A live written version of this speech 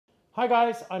Hi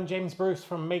guys, I'm James Bruce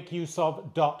from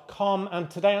MakeUseOf.com, and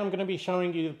today I'm going to be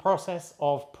showing you the process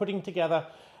of putting together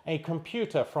a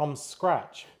computer from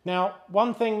scratch. Now,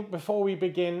 one thing before we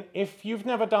begin, if you've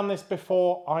never done this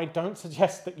before, I don't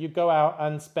suggest that you go out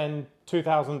and spend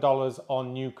 $2,000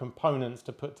 on new components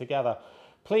to put together.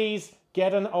 Please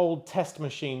get an old test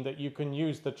machine that you can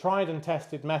use the tried and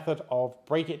tested method of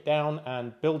break it down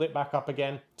and build it back up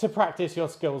again to practice your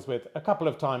skills with a couple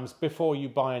of times before you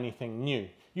buy anything new.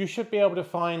 You should be able to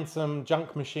find some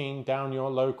junk machine down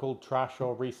your local trash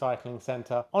or recycling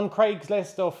centre, on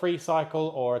Craigslist or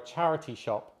FreeCycle or a charity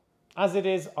shop. As it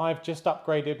is, I've just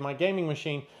upgraded my gaming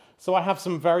machine, so I have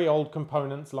some very old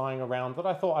components lying around that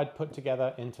I thought I'd put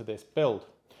together into this build.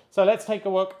 So let's take a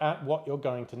look at what you're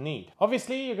going to need.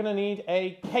 Obviously, you're going to need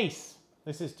a case.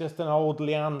 This is just an old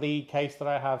Lian Li case that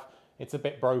I have. It's a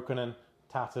bit broken and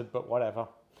tattered, but whatever.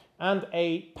 And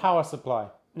a power supply.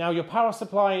 Now, your power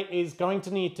supply is going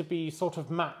to need to be sort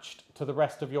of matched to the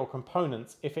rest of your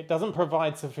components. If it doesn't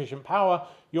provide sufficient power,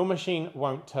 your machine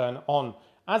won't turn on.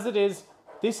 As it is,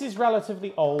 this is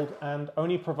relatively old and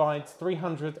only provides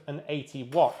 380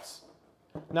 watts.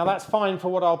 Now, that's fine for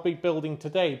what I'll be building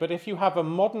today, but if you have a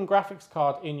modern graphics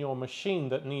card in your machine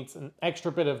that needs an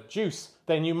extra bit of juice,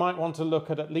 then you might want to look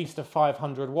at least a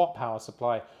 500 watt power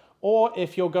supply. Or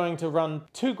if you're going to run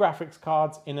two graphics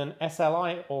cards in an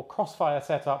SLI or crossfire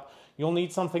setup, you'll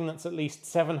need something that's at least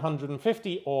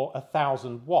 750 or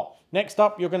 1000 watt. Next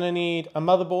up, you're going to need a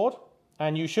motherboard,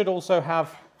 and you should also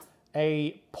have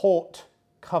a port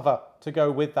cover to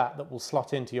go with that will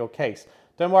slot into your case.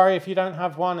 Don't worry if you don't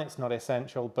have one, it's not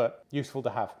essential, but useful to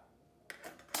have.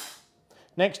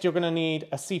 Next, you're going to need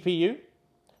a CPU,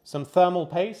 some thermal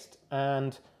paste,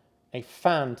 and a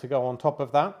fan to go on top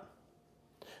of that.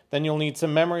 Then you'll need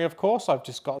some memory, of course. I've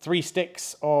just got 3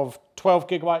 sticks of 12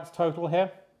 gigabytes total here.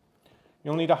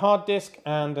 You'll need a hard disk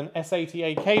and an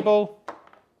SATA cable,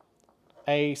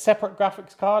 a separate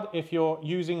graphics card if you're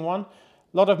using one.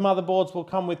 A lot of motherboards will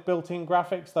come with built-in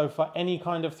graphics, though for any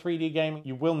kind of 3D game,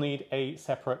 you will need a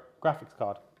separate graphics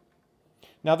card.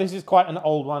 Now, this is quite an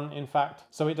old one, in fact,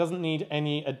 so it doesn't need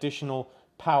any additional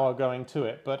power going to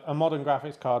it, but a modern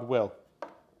graphics card will.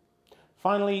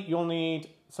 Finally, you'll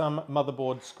need some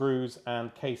motherboard screws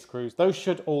and case screws. Those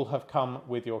should all have come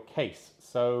with your case.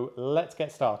 So let's get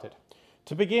started.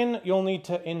 To begin, you'll need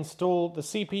to install the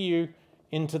CPU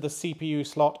into the CPU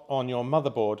slot on your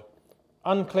motherboard.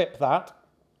 Unclip that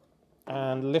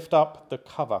and lift up the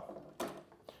cover.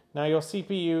 Now, your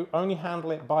CPU, only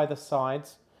handle it by the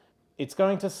sides. It's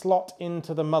going to slot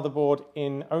into the motherboard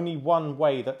in only one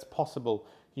way that's possible.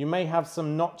 You may have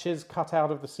some notches cut out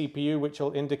of the CPU which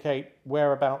will indicate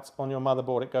whereabouts on your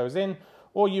motherboard it goes in,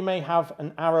 or you may have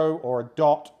an arrow or a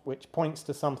dot which points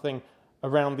to something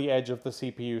around the edge of the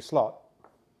CPU slot.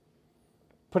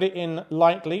 Put it in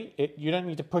lightly. You don't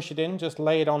need to push it in, just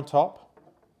lay it on top.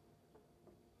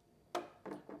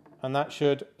 And that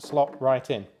should slot right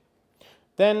in.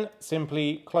 Then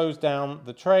simply close down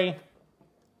the tray,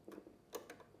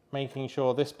 making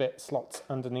sure this bit slots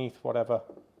underneath whatever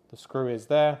the screw is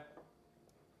there,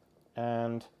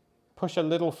 and push a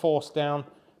little force down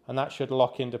and that should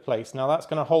lock into place. Now, that's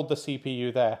going to hold the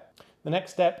CPU there. The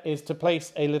next step is to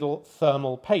place a little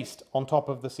thermal paste on top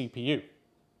of the CPU.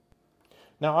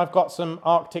 Now, I've got some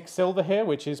Arctic Silver here,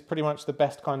 which is pretty much the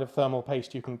best kind of thermal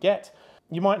paste you can get.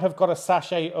 You might have got a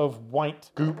sachet of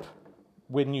white goop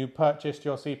when you purchased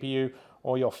your CPU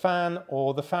or your fan,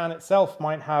 or the fan itself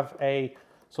might have a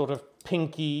sort of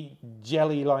pinky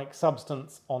jelly-like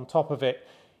substance on top of it.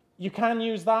 You can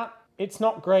use that. It's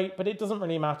not great, but it doesn't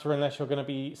really matter unless you're going to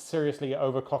be seriously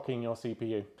overclocking your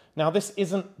CPU. Now, this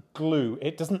isn't glue.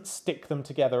 It doesn't stick them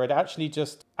together. It actually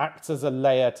just acts as a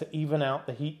layer to even out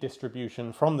the heat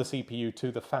distribution from the CPU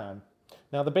to the fan.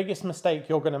 Now, the biggest mistake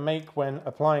you're going to make when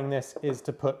applying this is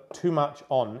to put too much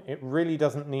on. It really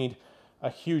doesn't need a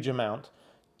huge amount.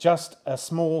 Just a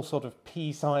small sort of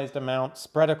pea-sized amount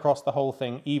spread across the whole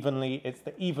thing evenly. It's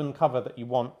the even cover that you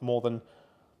want more than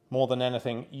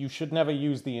anything. You should never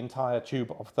use the entire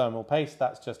tube of thermal paste.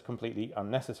 That's just completely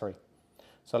unnecessary.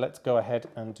 So let's go ahead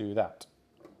and do that.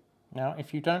 Now,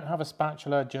 if you don't have a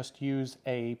spatula, just use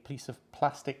a piece of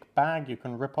plastic bag. You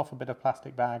can rip off a bit of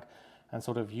plastic bag and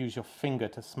sort of use your finger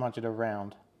to smudge it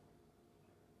around.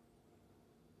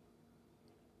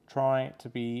 Try to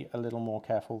be a little more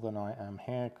careful than I am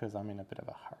here because I'm in a bit of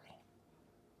a hurry.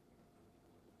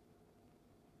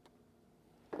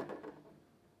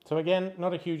 So again,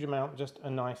 not a huge amount, just a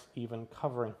nice even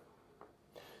covering.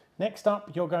 Next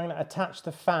up, you're going to attach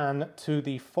the fan to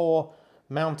the 4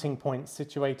 mounting points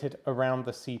situated around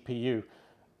the CPU.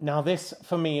 Now this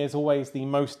for me is always the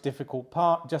most difficult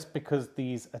part, just because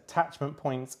these attachment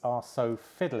points are so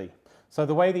fiddly. So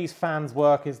the way these fans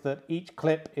work is that each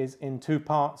clip is in two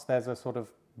parts. There's a sort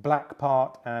of black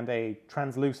part and a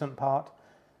translucent part.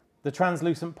 The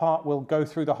translucent part will go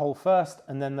through the hole first,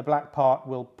 and then the black part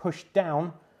will push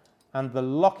down and the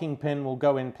locking pin will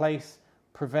go in place,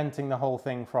 preventing the whole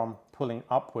thing from pulling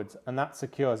upwards, and that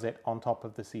secures it on top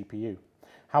of the CPU.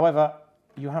 However,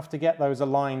 you have to get those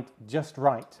aligned just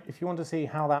right. If you want to see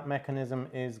how that mechanism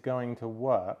is going to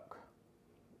work,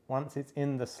 once it's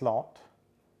in the slot,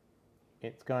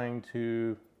 it's going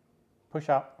to push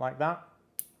up like that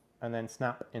and then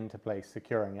snap into place,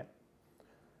 securing it.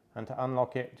 And to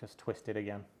unlock it, just twist it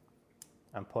again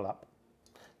and pull up.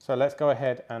 So let's go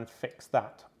ahead and fix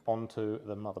that onto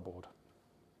the motherboard.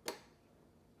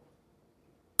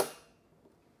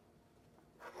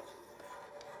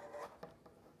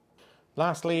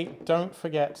 Lastly, don't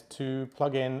forget to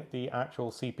plug in the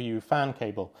actual CPU fan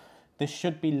cable. This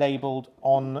should be labeled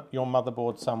on your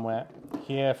motherboard somewhere.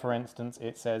 Here, for instance,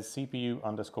 it says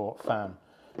CPU_fan.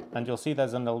 And you'll see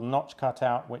there's a little notch cut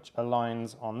out which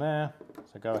aligns on there.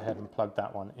 So go ahead and plug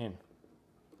that one in.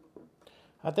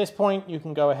 At this point, you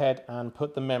can go ahead and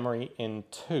put the memory in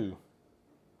two.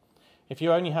 If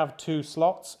you only have two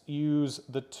slots, use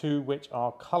the two which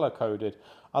are color coded.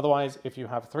 Otherwise, if you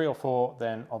have 3 or 4,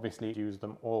 then obviously use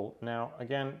them all. Now,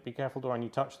 again, be careful to only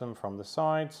touch them from the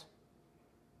sides,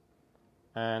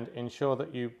 and ensure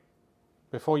that you,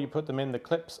 before you put them in, the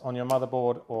clips on your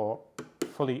motherboard are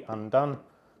fully undone,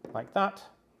 like that,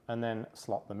 and then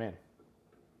slot them in.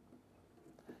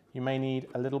 You may need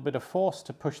a little bit of force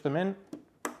to push them in,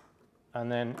 and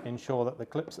then ensure that the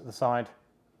clips at the side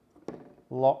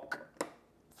lock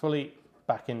fully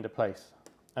back into place.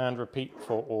 And repeat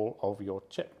for all of your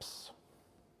chips.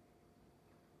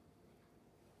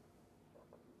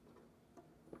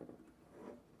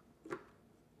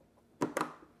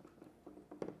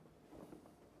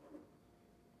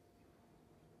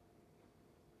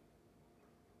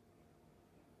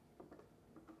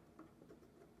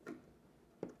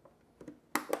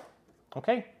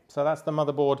 Okay, so that's the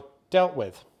motherboard dealt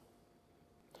with.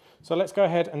 So let's go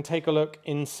ahead and take a look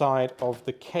inside of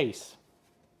the case.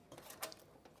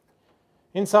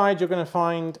 Inside, you're going to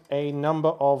find a number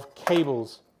of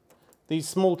cables. These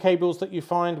small cables that you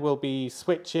find will be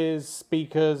switches,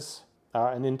 speakers,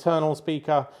 an internal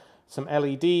speaker, some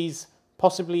LEDs,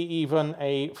 possibly even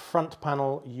a front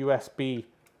panel USB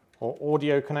or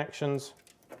audio connections.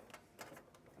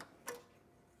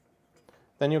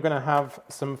 Then you're going to have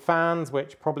some fans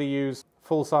which probably use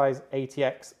full-size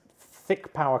ATX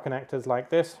thick power connectors like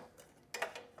this.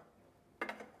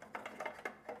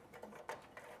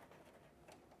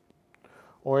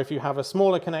 Or if you have a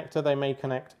smaller connector, they may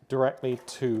connect directly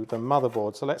to the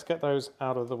motherboard. So let's get those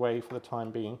out of the way for the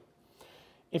time being.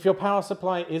 If your power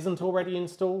supply isn't already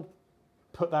installed,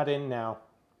 put that in now.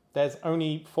 There's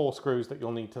only 4 screws that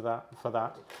you'll need for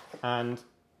that. And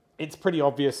it's pretty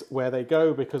obvious where they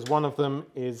go because one of them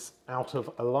is out of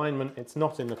alignment. It's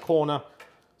not in the corner.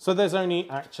 So there's only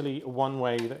actually one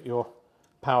way that your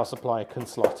power supply can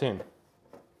slot in.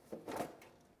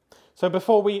 So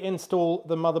before we install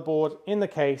the motherboard in the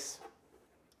case,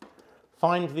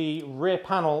 find the rear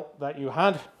panel that you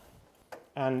had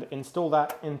and install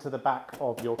that into the back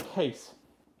of your case.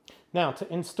 Now,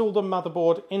 to install the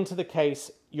motherboard into the case,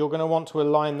 you're going to want to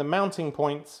align the mounting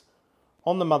points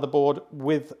on the motherboard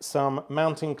with some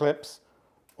mounting clips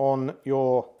on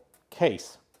your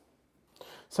case.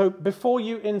 So before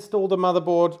you install the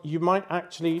motherboard, you might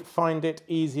actually find it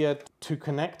easier to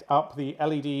connect up the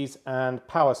LEDs and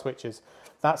power switches,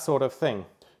 that sort of thing.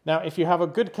 Now, if you have a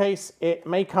good case, it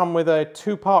may come with a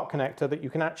 2-part connector that you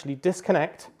can actually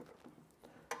disconnect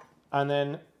and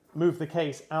then move the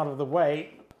case out of the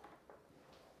way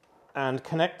and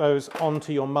connect those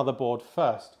onto your motherboard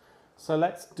first. So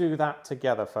let's do that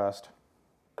together first.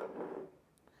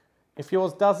 If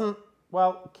yours doesn't,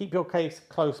 well, keep your case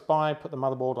close by, put the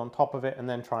motherboard on top of it, and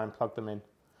then try and plug them in.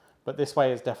 But this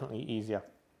way is definitely easier.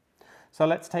 So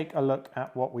let's take a look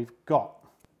at what we've got.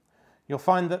 You'll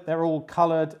find that they're all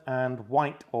colored and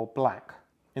white or black.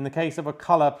 In the case of a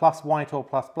color plus white or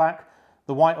plus black,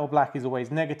 the white or black is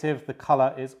always negative, the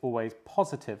color is always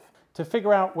positive. To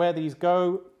figure out where these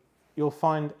go, you'll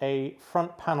find a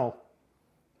front panel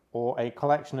or a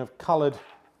collection of colored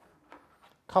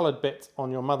bits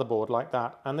on your motherboard like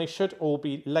that, and they should all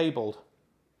be labeled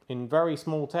in very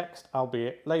small text,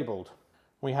 albeit labeled.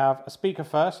 We have a speaker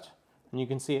first, and you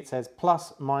can see it says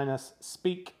plus minus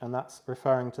speak, and that's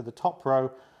referring to the top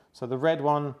row. So the red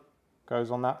one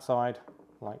goes on that side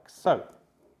like so.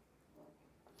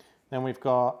 Then we've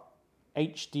got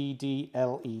HDD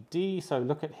LED. So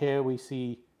look at here, we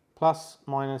see plus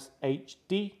minus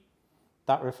HD.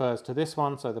 That refers to this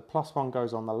one, so the plus one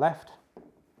goes on the left.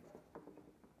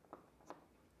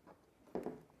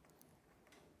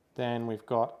 Then we've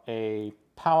got a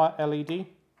power LED.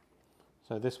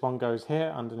 So this one goes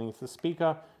here underneath the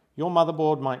speaker. Your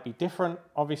motherboard might be different.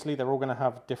 Obviously, they're all going to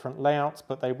have different layouts,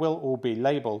 but they will all be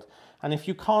labeled. And if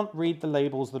you can't read the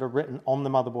labels that are written on the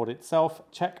motherboard itself,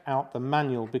 check out the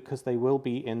manual because they will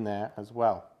be in there as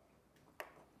well.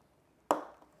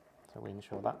 So we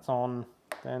ensure that's on.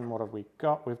 Then what have we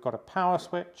got? We've got a power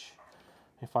switch.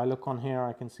 If I look on here,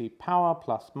 I can see power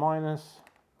plus minus.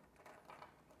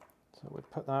 So we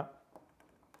put that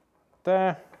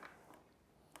there.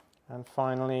 And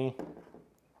finally,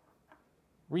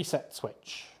 reset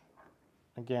switch.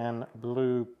 Again,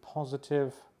 blue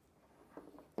positive.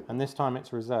 And this time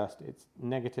it's reversed. It's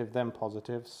negative then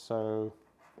positive. So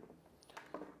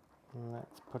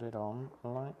let's put it on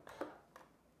like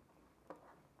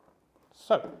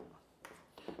so.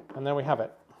 And there we have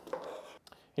it.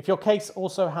 If your case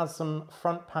also has some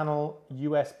front panel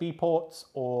USB ports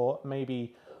or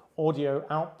maybe audio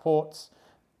out ports,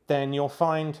 then you'll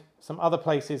find some other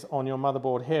places on your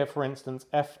motherboard here, for instance,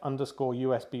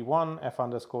 F_USB1,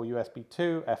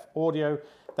 F_USB2, F audio,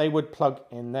 they would plug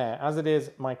in there. As it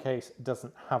is, my case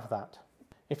doesn't have that.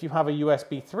 If you have a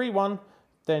USB 3 one,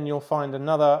 then you'll find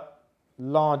another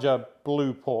larger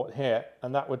blue port here,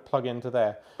 and that would plug into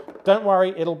there. Don't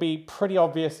worry, it'll be pretty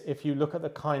obvious if you look at the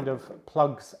kind of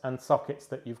plugs and sockets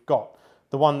that you've got.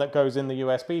 The one that goes in the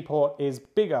USB port is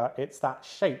bigger, it's that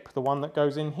shape. The one that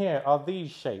goes in here are these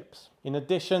shapes. In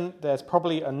addition, there's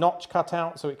probably a notch cut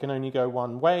out so it can only go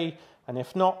one way, and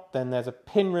if not, then there's a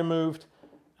pin removed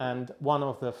and one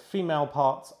of the female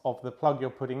parts of the plug you're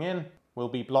putting in will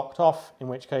be blocked off, in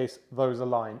which case those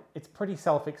align. It's pretty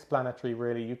self-explanatory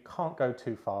really, you can't go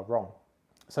too far wrong.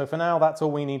 So for now, that's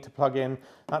all we need to plug in.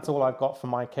 That's all I've got for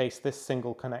my case, this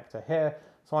single connector here.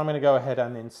 So I'm going to go ahead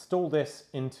and install this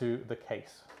into the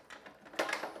case.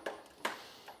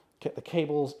 Get the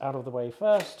cables out of the way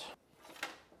first.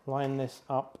 Line this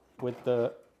up with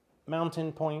the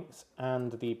mounting points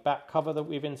and the back cover that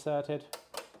we've inserted.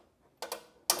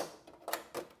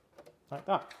 Like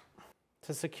that.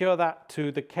 To secure that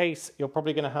to the case, you're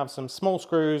probably going to have some small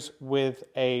screws with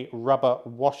a rubber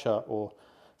washer or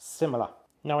similar.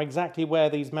 Now exactly where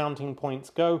these mounting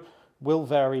points go will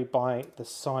vary by the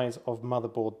size of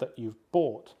motherboard that you've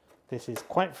bought. This is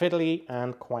quite fiddly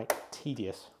and quite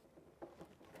tedious.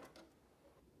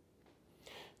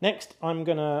 Next, I'm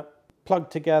going to plug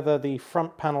together the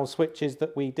front panel switches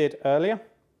that we did earlier.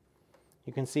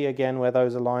 You can see again where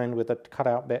those align with the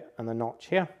cutout bit and the notch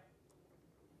here.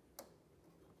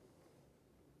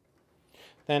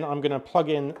 Then I'm going to plug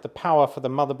in the power for the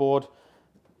motherboard.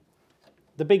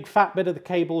 The big fat bit of the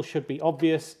cable should be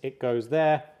obvious, it goes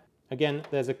there. Again,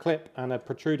 there's a clip and a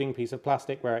protruding piece of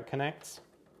plastic where it connects.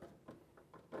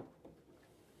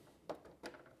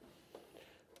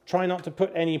 Try not to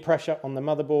put any pressure on the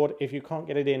motherboard. If you can't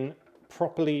get it in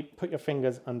properly, put your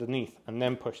fingers underneath and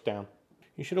then push down.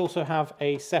 You should also have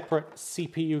a separate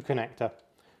CPU connector.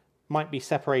 Might be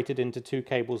separated into two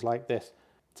cables like this.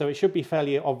 So it should be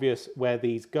fairly obvious where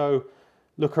these go.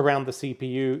 Look around the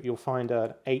CPU, you'll find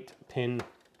an 8-pin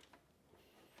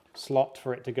slot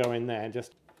for it to go in there.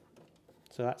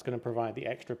 So that's going to provide the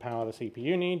extra power the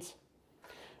CPU needs.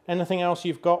 Anything else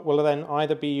you've got will then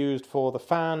either be used for the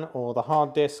fan or the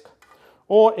hard disk,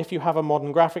 or if you have a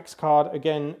modern graphics card,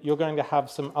 again, you're going to have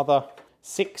some other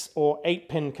 6 or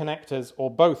 8-pin connectors, or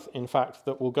both in fact,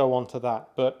 that will go onto that.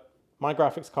 But my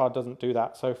graphics card doesn't do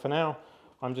that. So for now,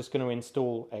 I'm just going to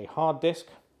install a hard disk.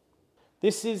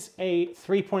 This is a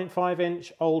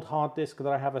 3.5-inch old hard disk that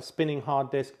I have, a spinning hard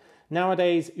disk.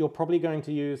 Nowadays, you're probably going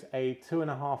to use a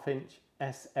 2.5-inch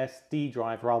SSD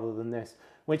drive rather than this,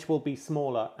 which will be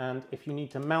smaller. And if you need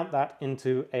to mount that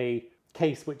into a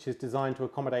case which is designed to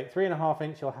accommodate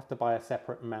 3.5-inch, you'll have to buy a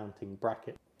separate mounting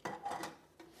bracket.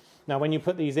 Now, when you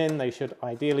put these in, they should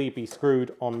ideally be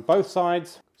screwed on both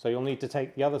sides. So you'll need to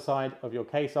take the other side of your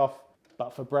case off.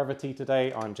 But for brevity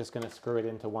today, I'm just going to screw it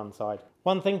into one side.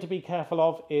 One thing to be careful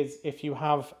of is if you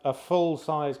have a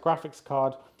full-size graphics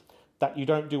card, that you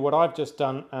don't do what I've just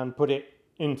done and put it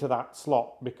into that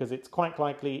slot, because it's quite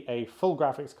likely a full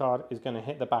graphics card is going to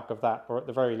hit the back of that, or at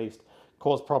the very least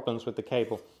cause problems with the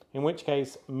cable, in which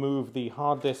case move the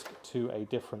hard disk to a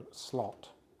different slot.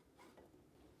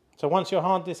 So once your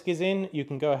hard disk is in, you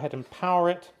can go ahead and power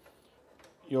it.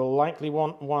 You'll likely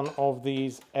want one of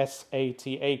these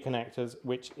SATA connectors,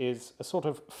 which is a sort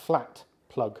of flat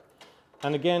plug.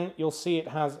 And again, you'll see it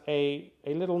has a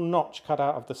little notch cut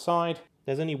out of the side.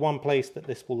 There's only one place that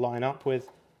this will line up with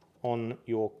on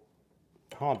your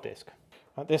hard disk.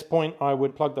 At this point, I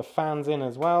would plug the fans in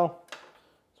as well.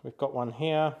 So we've got one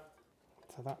here.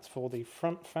 So that's for the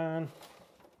front fan.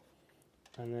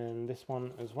 And then this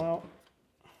one as well.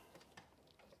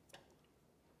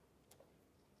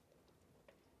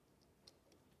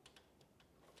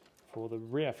 For the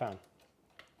rear fan.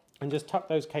 And just tuck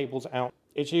those cables out.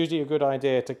 It's usually a good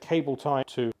idea to cable tie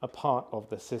to a part of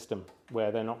the system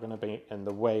where they're not going to be in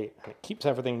the way, and it keeps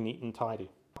everything neat and tidy.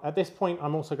 At this point,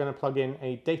 I'm also going to plug in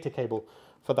a data cable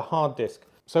for the hard disk.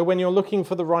 So when you're looking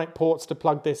for the right ports to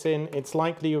plug this in, it's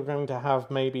likely you're going to have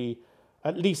maybe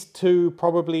at least 2,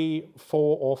 probably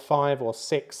 4 or 5 or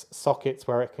 6 sockets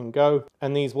where it can go,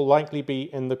 and these will likely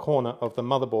be in the corner of the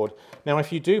motherboard. Now,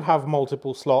 if you do have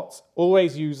multiple slots,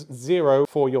 always use 0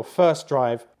 for your first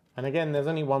drive, and again, there's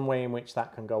only one way in which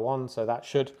that can go on, so that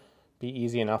should be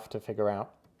easy enough to figure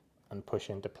out and push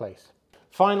into place.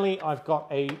 Finally, I've got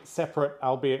a separate,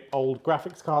 albeit old,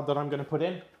 graphics card that I'm going to put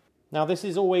in. Now, this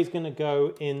is always going to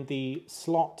go in the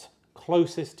slot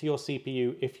closest to your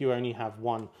CPU if you only have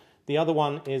one. The other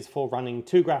one is for running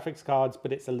 2 graphics cards,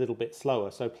 but it's a little bit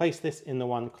slower. So place this in the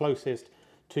one closest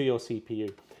to your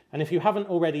CPU. And if you haven't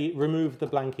already removed the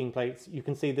blanking plates, you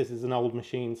can see this is an old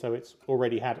machine, so it's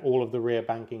already had all of the rear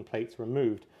banking plates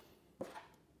removed.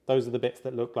 Those are the bits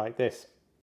that look like this.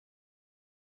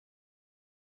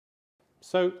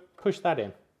 So push that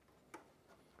in.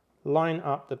 Line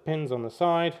up the pins on the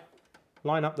side,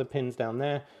 line up the pins down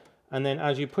there, and then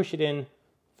as you push it in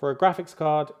for a graphics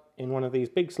card in one of these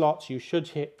big slots, you should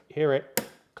hear it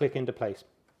click into place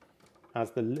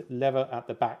as the lever at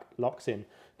the back locks in.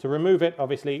 To remove it,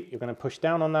 obviously, you're going to push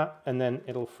down on that and then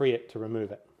it'll free it to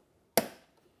remove it.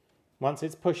 Once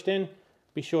it's pushed in,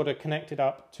 be sure to connect it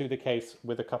up to the case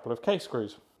with a couple of case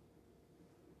screws.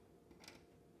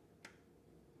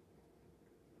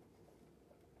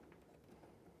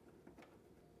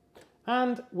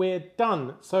 And we're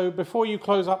done. So before you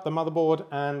close up the motherboard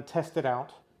and test it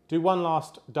out, do one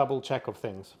last double check of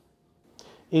things.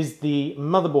 Is the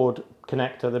motherboard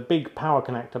connector, the big power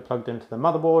connector plugged into the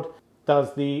motherboard?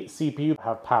 Does the CPU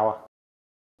have power?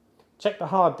 Check the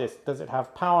hard disk. Does it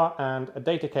have power and a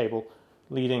data cable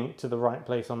leading to the right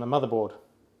place on the motherboard?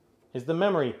 Is the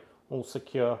memory all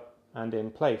secure and in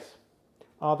place?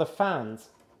 Are the fans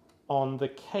on the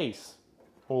case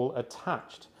all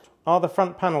attached? Are the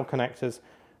front panel connectors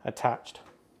attached?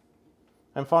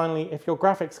 And finally, if your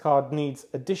graphics card needs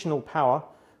additional power,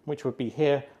 which would be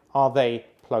here, are they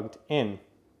plugged in?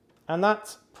 And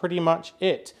that's pretty much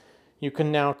it. You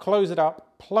can now close it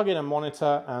up, plug in a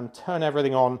monitor, and turn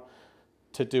everything on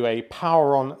to do a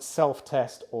power on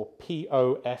self-test, or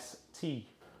POST.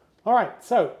 All right,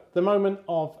 so the moment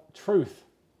of truth.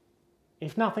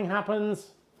 If nothing happens,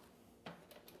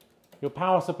 your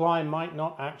power supply might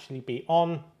not actually be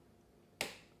on.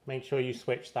 Make sure you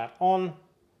switch that on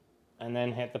and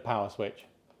then hit the power switch.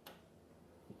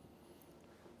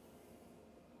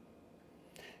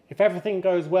 If everything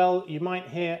goes well, you might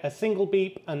hear a single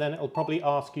beep and then it'll probably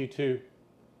ask you to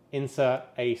insert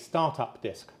a startup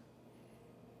disk.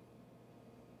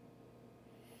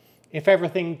 If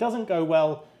everything doesn't go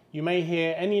well, you may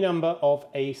hear any number of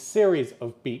a series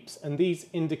of beeps, and these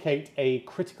indicate a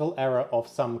critical error of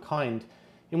some kind,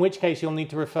 in which case you'll need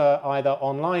to refer either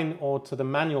online or to the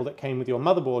manual that came with your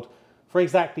motherboard for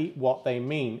exactly what they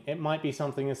mean. It might be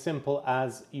something as simple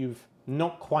as you've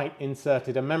not quite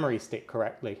inserted a memory stick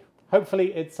correctly.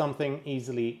 Hopefully it's something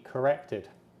easily corrected.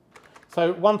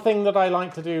 So one thing that I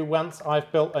like to do once I've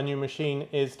built a new machine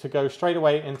is to go straight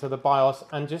away into the BIOS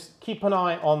and just keep an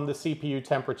eye on the CPU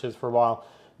temperatures for a while.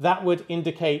 That would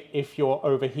indicate if you're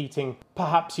overheating.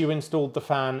 Perhaps you installed the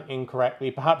fan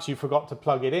incorrectly, perhaps you forgot to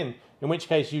plug it in which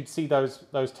case you'd see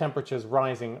those temperatures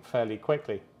rising fairly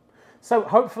quickly. So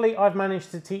hopefully I've managed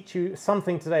to teach you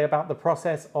something today about the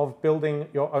process of building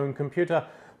your own computer,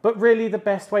 but really the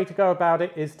best way to go about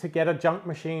it is to get a junk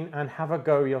machine and have a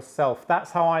go yourself.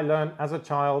 That's how I learned as a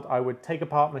child. I would take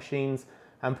apart machines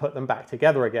and put them back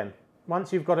together again.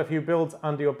 Once you've got a few builds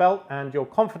under your belt and you're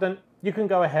confident, you can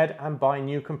go ahead and buy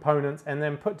new components and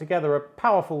then put together a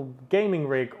powerful gaming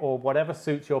rig or whatever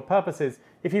suits your purposes.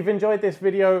 If you've enjoyed this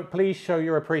video, please show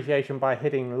your appreciation by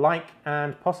hitting like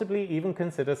and possibly even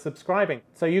consider subscribing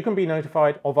so you can be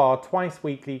notified of our twice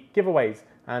weekly giveaways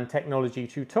and technology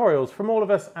tutorials from all of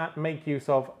us at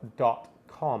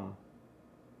MakeUseOf.com.